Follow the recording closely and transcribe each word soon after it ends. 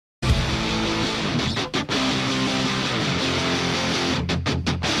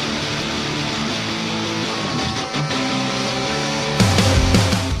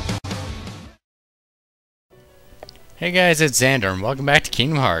Hey guys, it's Xander, and welcome back to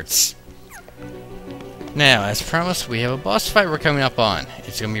Kingdom Hearts. Now, as promised, we have a boss fight we're coming up on.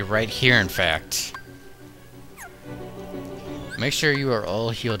 It's gonna be right here, in fact. Make sure you are all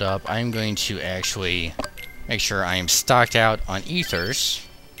healed up. I'm going to actually make sure I am stocked out on ethers,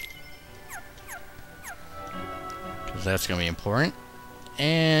 because that's gonna be important.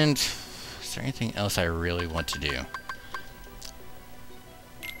 And is there anything else I really want to do?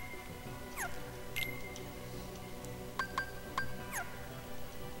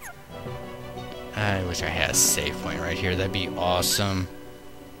 I wish I had a save point right here. That'd be awesome.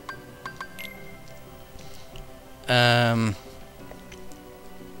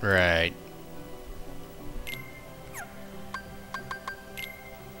 Right.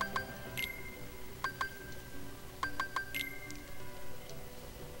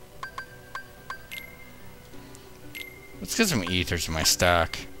 Let's get some ethers in my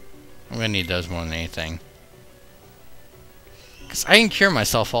stock. I'm gonna need those more than anything. Because I can cure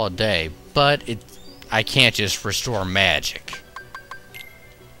myself all day, but I can't just restore magic.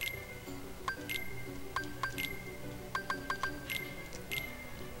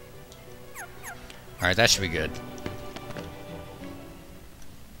 Alright, that should be good.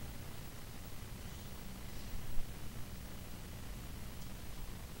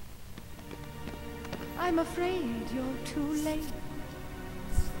 I'm afraid you're too late.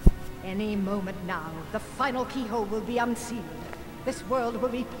 Any moment now, the final keyhole will be unsealed. This world will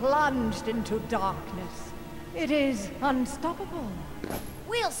be plunged into darkness. It is unstoppable.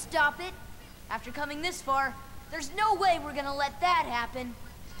 We'll stop it. After coming this far, there's no way we're gonna let that happen.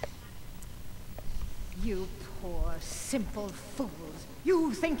 You poor, simple fools.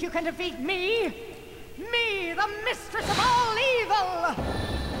 You think you can defeat me? Me, the mistress of all evil!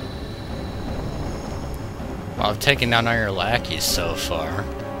 Well, I've taken down all your lackeys so far.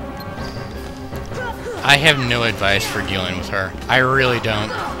 I have no advice for dealing with her. I really don't.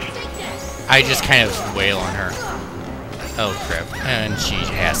 I just kind of wail on her. Oh crap. And she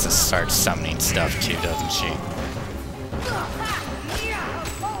has to start summoning stuff too, doesn't she?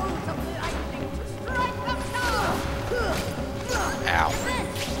 Ow.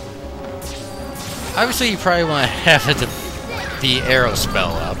 Obviously you probably want to have the arrow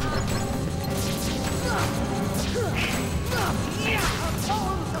spell up.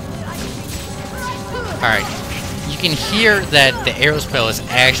 Alright, you can hear that the arrow spell is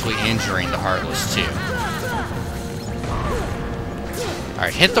actually injuring the Heartless too.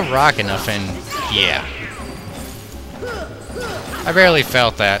 Alright, hit the rock enough and yeah. I barely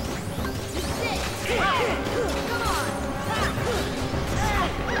felt that.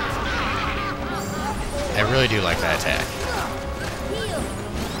 I really do like that attack.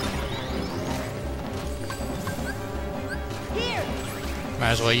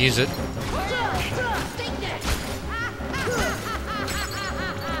 Might as well use it.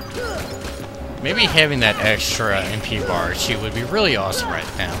 Maybe having that extra MP bar too would be really awesome right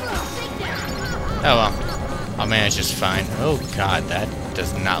now. Oh well. I'll manage just fine. Oh god, that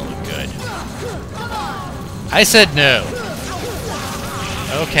does not look good. I said no.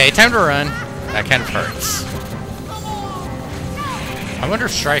 Okay, time to run. That kind of hurts. I wonder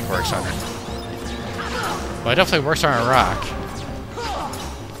if Strike works on her. Well, it definitely works on a rock.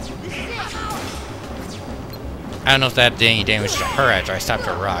 I don't know if that did any damage to her after I stopped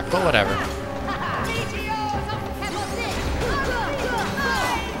her rock, but whatever.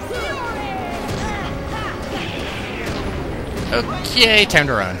 Okay, time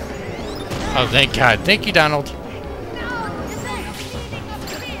to run. Oh, thank God. Thank you, Donald.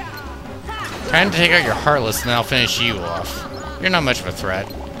 Trying to take out your Heartless, and then I'll finish you off. You're not much of a threat.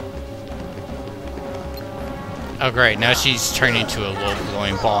 Oh, great. Now she's turning into a little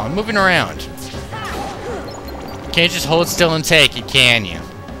glowing ball and moving around. Can't just hold still and take it, can you?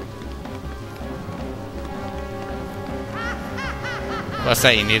 What's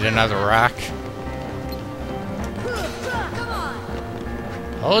that? You need another rock?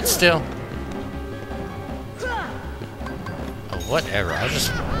 Hold still. Oh, whatever. I'll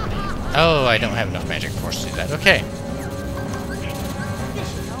just... Oh, I don't have enough magic force to do that. Okay.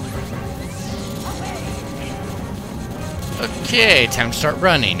 Okay, time to start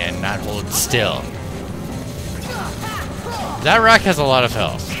running and not hold still. That rock has a lot of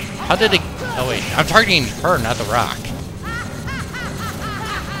health. How did it... Oh, wait. I'm targeting her, not the rock.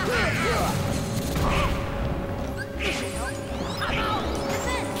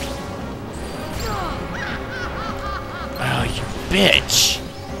 Oh, you bitch.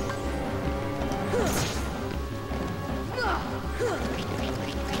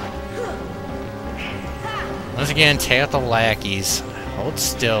 Once again, take out the lackeys. Hold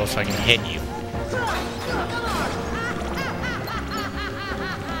still so I can hit you.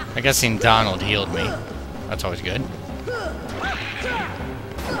 I guess seeing Donald healed me. That's always good.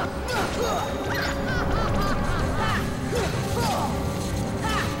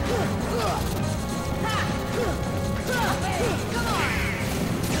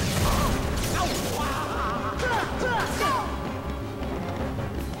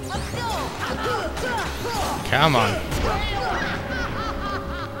 Come on.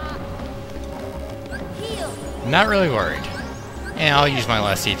 Not really worried. And I'll use my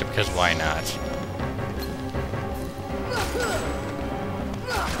last ether because why not?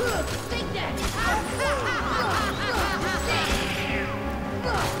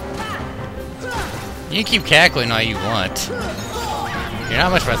 You can keep cackling all you want. You're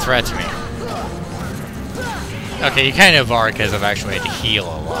not much of a threat to me. Okay, you kind of are because I've actually had to heal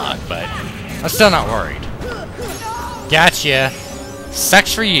a lot, but I'm still not worried. Gotcha.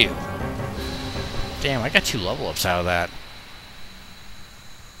 Sucks for you. Damn, I got 2 level ups out of that.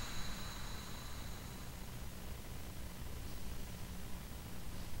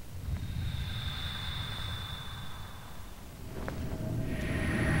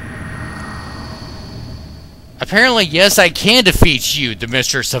 Apparently, yes, I can defeat you, the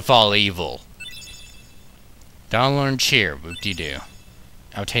mistress of all evil. Download and cheer, whoop-de-doo.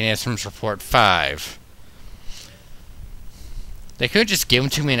 Obtain items report 5. They could just give them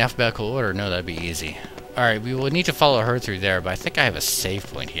to me in alphabetical order. No, that'd be easy. Alright, we will need to follow her through there, but I think I have a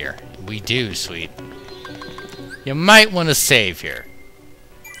save point here. We do, sweet. You might want to save here.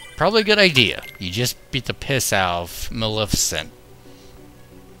 Probably a good idea. You just beat the piss out of Maleficent.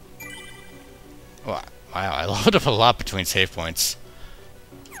 Wow, I loaded up a lot between save points.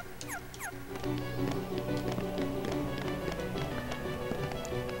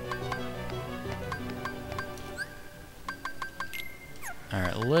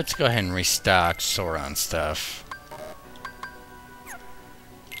 Alright, let's go ahead and restock Sauron stuff.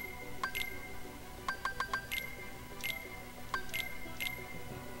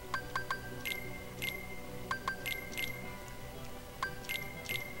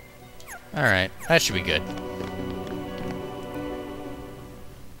 Alright, that should be good.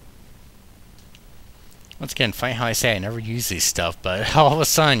 Once again, funny how I say I never use these stuff, but all of a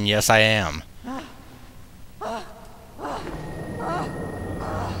sudden, yes I am.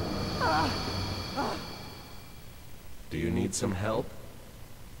 Do you need some help?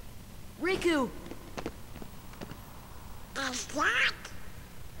 Riku!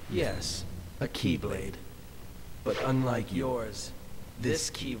 Yes, a Keyblade. But unlike yours,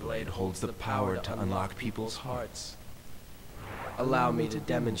 this Keyblade holds the power to unlock people's hearts. Allow me to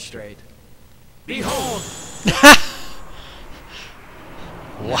demonstrate. Behold!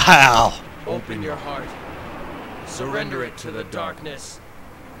 Wow! Open your heart. Surrender it to the darkness.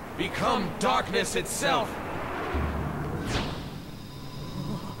 Become darkness itself!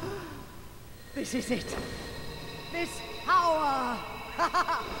 This is it. This power.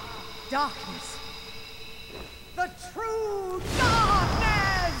 Darkness. The true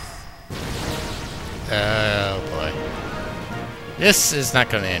darkness! Oh boy. This is not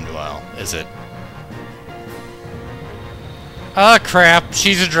gonna end well, is it? Oh crap,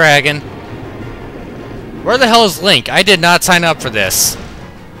 she's a dragon. Where the hell is Link? I did not sign up for this.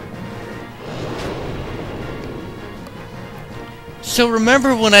 So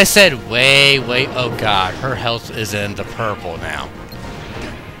remember when I said, wait, oh god, her health is in the purple now.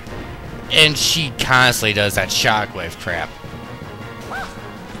 And she constantly does that shockwave crap.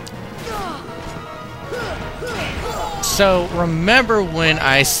 So remember when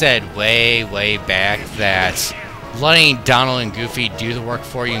I said way back that letting Donald and Goofy do the work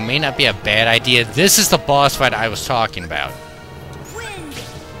for you may not be a bad idea? This is the boss fight I was talking about.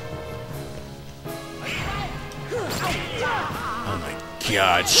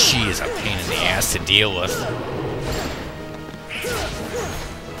 God, she is a pain in the ass to deal with.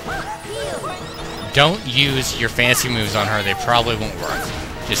 Don't use your fancy moves on her, they probably won't work.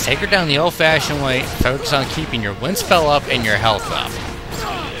 Just take her down the old-fashioned way, focus on keeping your wind spell up and your health up.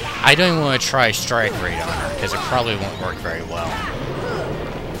 I don't even want to try strike rate on her, because it probably won't work very well.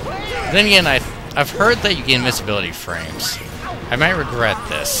 Then again, I've heard that you get invincibility frames. I might regret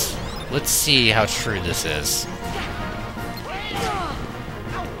this. Let's see how true this is.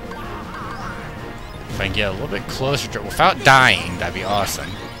 If I can get a little bit closer to it without dying, that'd be awesome.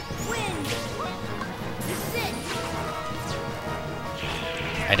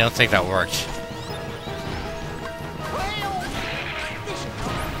 I don't think that worked.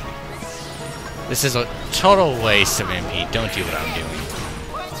 This is a total waste of MP. Don't do what I'm doing.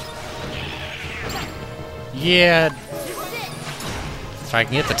 Yeah. If I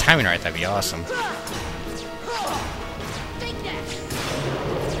can get the timing right, that'd be awesome.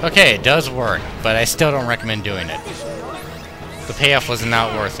 Okay, it does work, but I still don't recommend doing it. The payoff was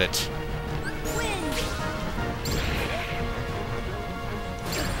not worth it.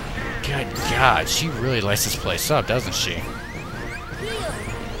 Good God, she really lights this place up, doesn't she?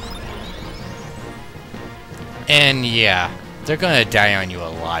 And yeah, they're gonna die on you a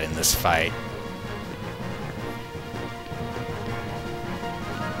lot in this fight.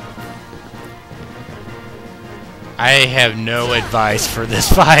 I have no advice for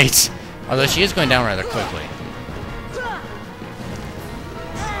this fight. Although she is going down rather quickly.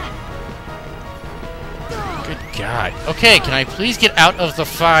 Good God. Okay, can I please get out of the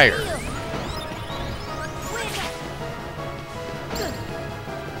fire?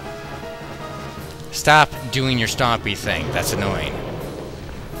 Stop doing your stompy thing. That's annoying.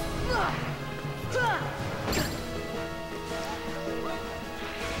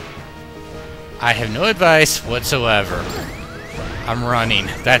 I have no advice whatsoever. I'm running.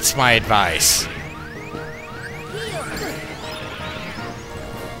 That's my advice.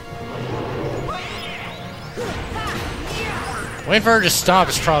 Waiting for her to stomp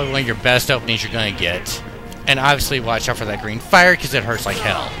is probably one of your best openings you're gonna get. And obviously watch out for that green fire because it hurts like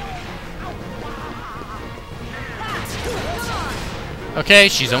hell. Okay,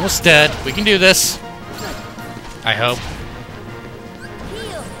 she's almost dead. We can do this. I hope.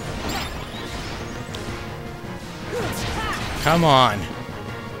 Come on.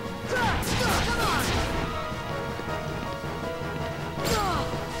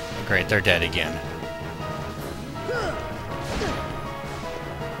 Great, they're dead again.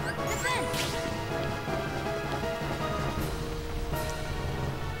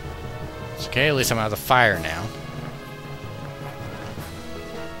 It's okay, at least I'm out of the fire now.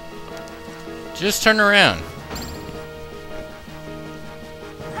 Just turn around.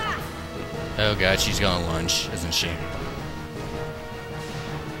 Oh God, she's gonna lunge, isn't she?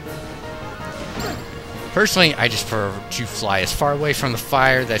 Personally, I just prefer to fly as far away from the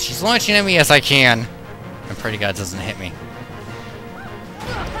fire that she's launching at me as I can. And pray to God it doesn't hit me.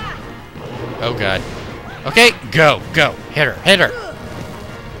 Oh God. Okay, go, go. Hit her, hit her.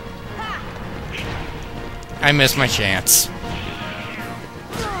 I missed my chance.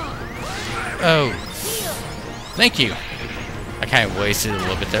 Oh. Thank you. I kind of wasted a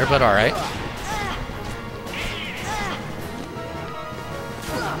little bit there, but alright.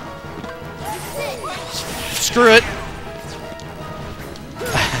 Screw it.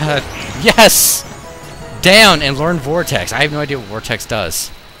 Yes! Down and learn Vortex. I have no idea what Vortex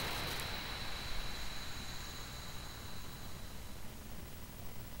does.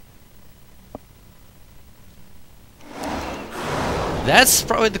 That's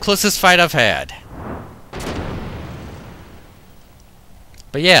probably the closest fight I've had.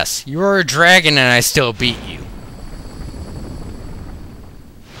 But yes, you are a dragon and I still beat you.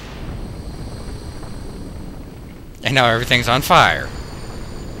 And now everything's on fire.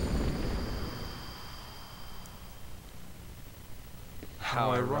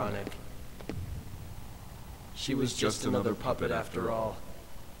 How ironic. She was just another puppet after all.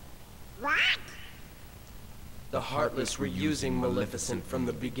 What? The Heartless were using Maleficent from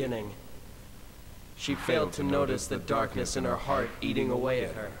the beginning. She failed to notice the darkness in her heart eating away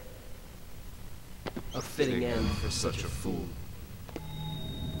at her. A fitting end for such a fool.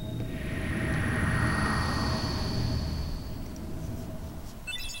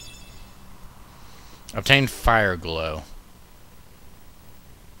 Obtain fire glow.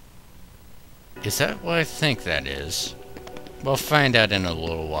 Is that what I think that is? We'll find out in a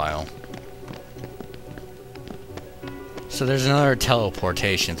little while. So there's another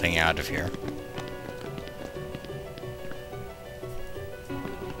teleportation thing out of here.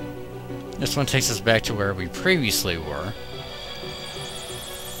 This one takes us back to where we previously were.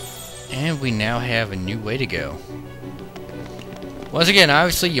 And we now have a new way to go. Once again,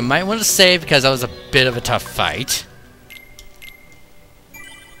 obviously, you might want to save because that was a bit of a tough fight.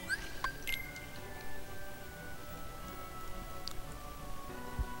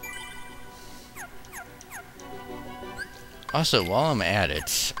 Also, while I'm at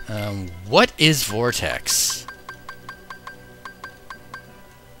it, what is Vortex?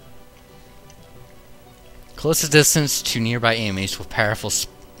 Closest distance to nearby enemies with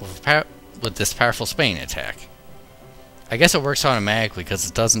this powerful spinning attack. I guess it works automatically because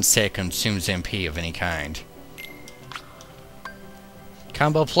it doesn't say it consumes MP of any kind.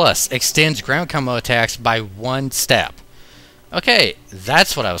 Combo Plus extends ground combo attacks by 1 step. Okay,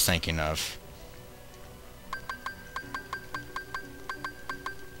 that's what I was thinking of.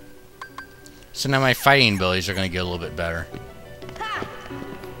 So now my fighting abilities are going to get a little bit better.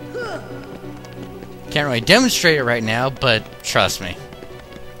 Can't really demonstrate it right now, but trust me.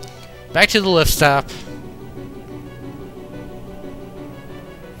 Back to the lift stop.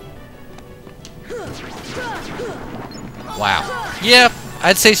 Wow. Yep,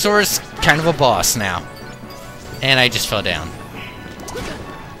 I'd say Sora's kind of a boss now. And I just fell down.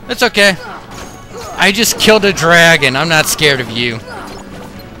 That's okay. I just killed a dragon. I'm not scared of you.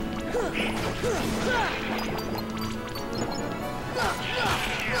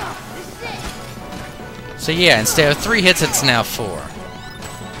 So yeah, instead of 3 hits, it's now 4.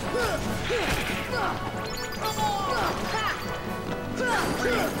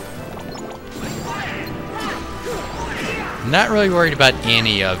 Not really worried about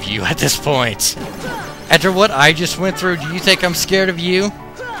any of you at this point. After what I just went through, do you think I'm scared of you?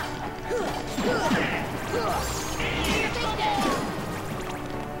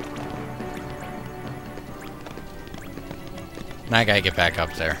 Now I gotta get back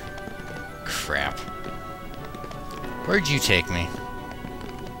up there. Crap. Where'd you take me?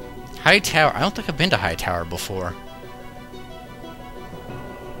 High Tower. I don't think I've been to High Tower before.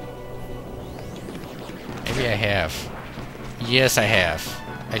 Maybe I have. Yes, I have.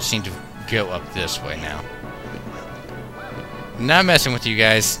 I just need to go up this way now. Not messing with you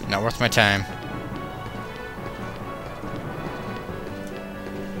guys. Not worth my time.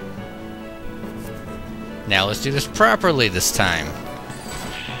 Now let's do this properly this time.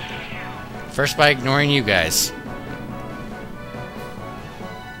 First by ignoring you guys.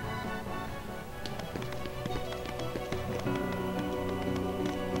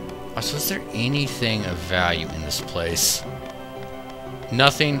 Also, is there anything of value in this place?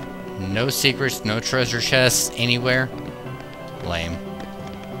 Nothing. No secrets, no treasure chests anywhere. Lame.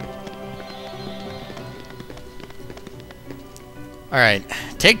 Alright,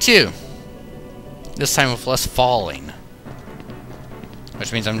 take 2. This time with less falling.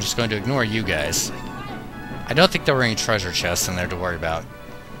 Which means I'm just going to ignore you guys. I don't think there were any treasure chests in there to worry about.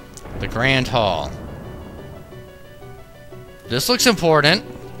 The Grand Hall. This looks important.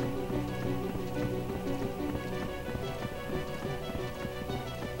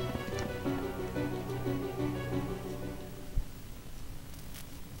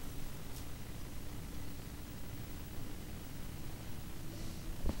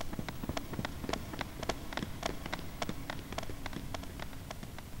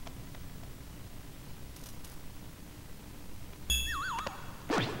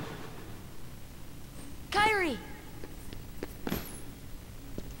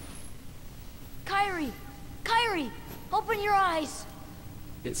 Kairi! Open your eyes!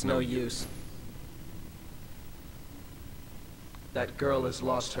 It's no use. That girl has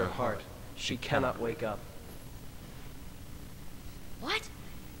lost her heart. She cannot wake up. What?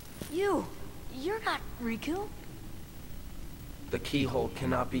 You're not Riku? The keyhole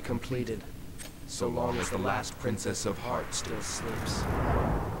cannot be completed, so long as the last Princess of Heart still sleeps.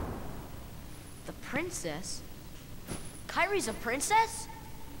 The princess? Kairi's a princess?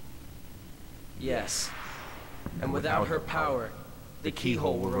 Yes. And without her power, the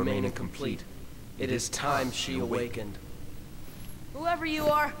keyhole will remain incomplete. It is time she awakened. Whoever you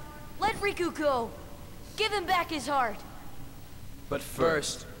are, let Riku go. Give him back his heart. But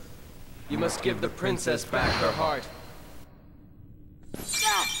first, you must give the princess back her heart.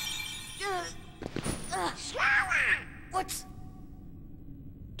 What's...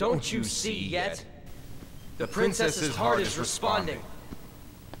 Don't you see yet? The princess's heart is responding.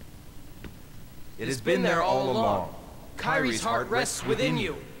 It has been there all along. Kairi's heart rests within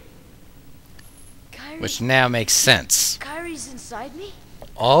you. Kairi... Which now makes sense. Kairi's inside me?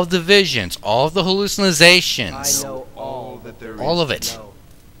 All of the visions, all of the hallucinations. I know all that there is. All of it. To know.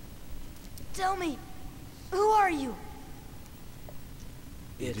 Tell me, who are you?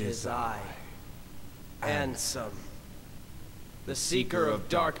 It is I, Ansem, the Seeker of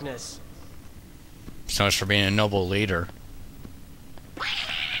Darkness. So much for being a noble leader.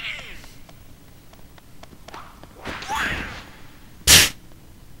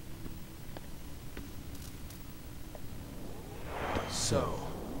 So,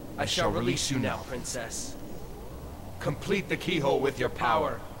 I shall release you now, Princess. Complete the keyhole with your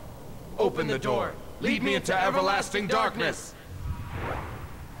power. Open the door. Lead me into everlasting darkness.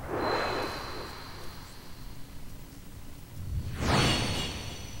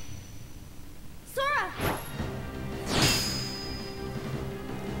 Sora!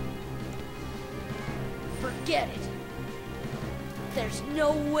 Forget it. There's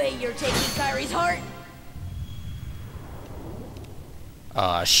no way you're taking Kairi's heart.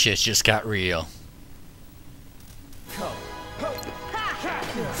 Aw, shit just got real.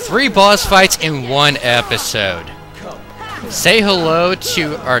 3 boss fights in 1 episode. Say hello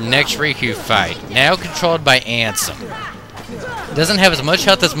to our next Riku fight, now controlled by Ansem. Doesn't have as much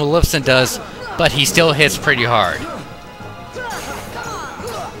health as Maleficent does, but he still hits pretty hard.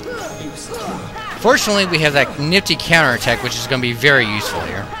 Fortunately, we have that nifty counterattack, which is going to be very useful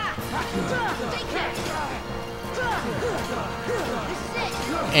here.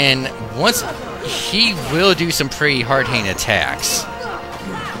 And once he will do some pretty hard-hitting attacks.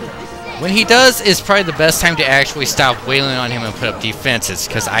 When he does, is probably the best time to actually stop wailing on him and put up defenses,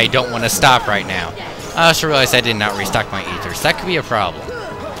 because I don't want to stop right now. I also realized I did not restock my ethers. That could be a problem.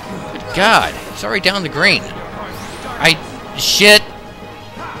 Good God, he's already down the green. Shit.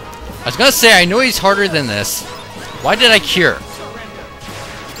 I was gonna say, I know he's harder than this. Why did I cure?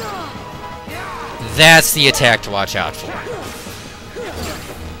 That's the attack to watch out for.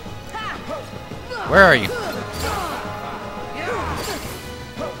 Where are you?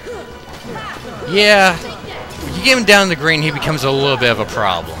 Yeah, if you get him down the green, he becomes a little bit of a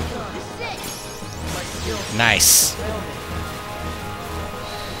problem. Nice.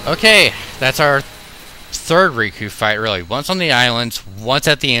 Okay, that's our third Riku fight, really. Once on the islands, once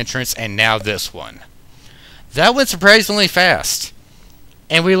at the entrance, and now this one. That went surprisingly fast.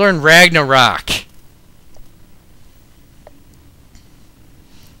 And we learned Ragnarok.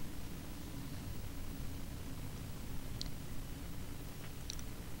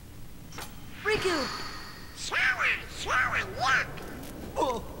 Riku!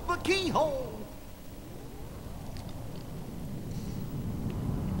 Oh, the keyhole!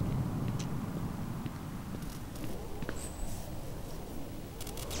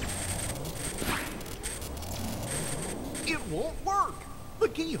 It won't work. The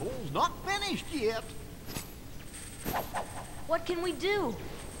keyhole's not finished yet. What can we do?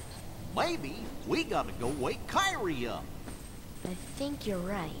 Maybe we gotta go wake Kyrie up. I think you're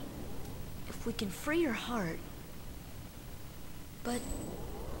right. If we can free her heart... But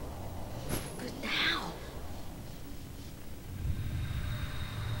how?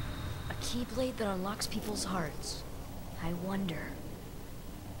 A keyblade that unlocks people's hearts. I wonder.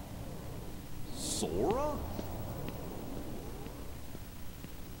 Sora?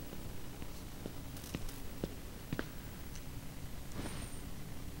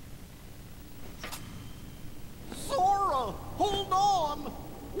 Sora! Hold on!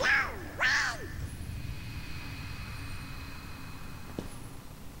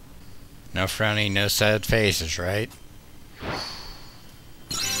 No frowning, no sad faces, right?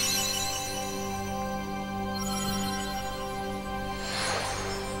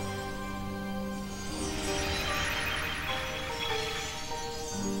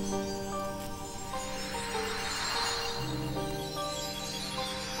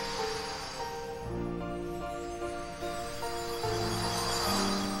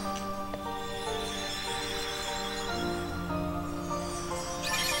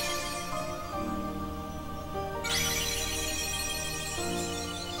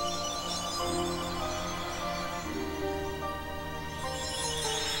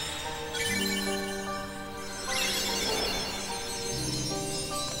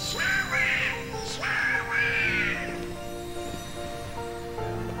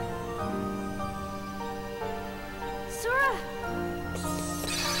 Sora!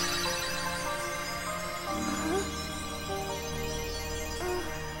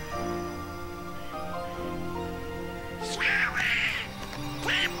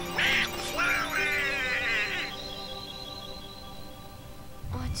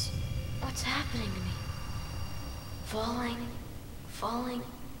 What's happening to me? Falling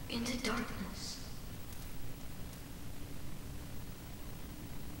into darkness.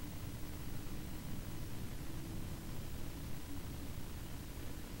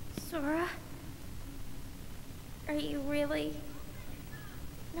 Sora? Are you really?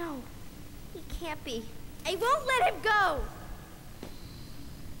 No, he can't be. I won't let him go!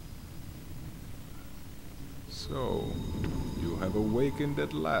 So, you have awakened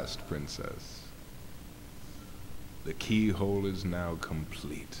at last, Princess. The keyhole is now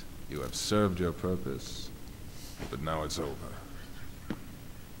complete. You have served your purpose, but now it's over.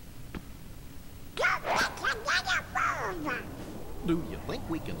 Do you think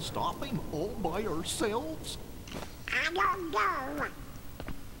we can stop him all by ourselves? I don't know.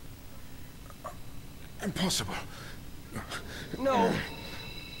 Impossible. No.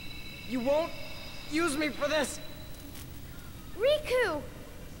 You won't use me for this. Riku!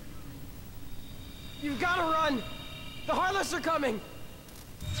 You've got to run. The Heartless are coming.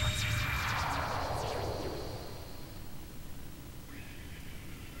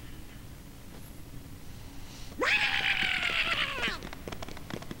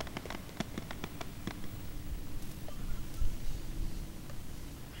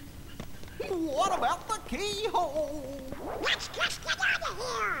 What about the keyhole. Let's just get out of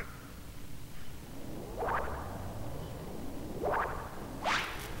here.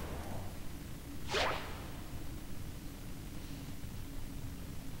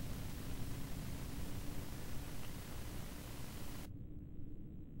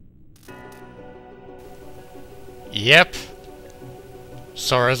 Yep.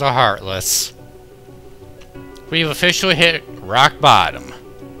 Sora's a Heartless. We've officially hit rock bottom.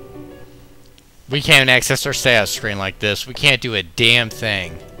 We can't access our status screen like this. We can't do a damn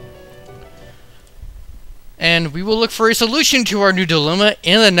thing. And we will look for a solution to our new dilemma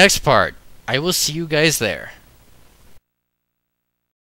in the next part. I will see you guys there.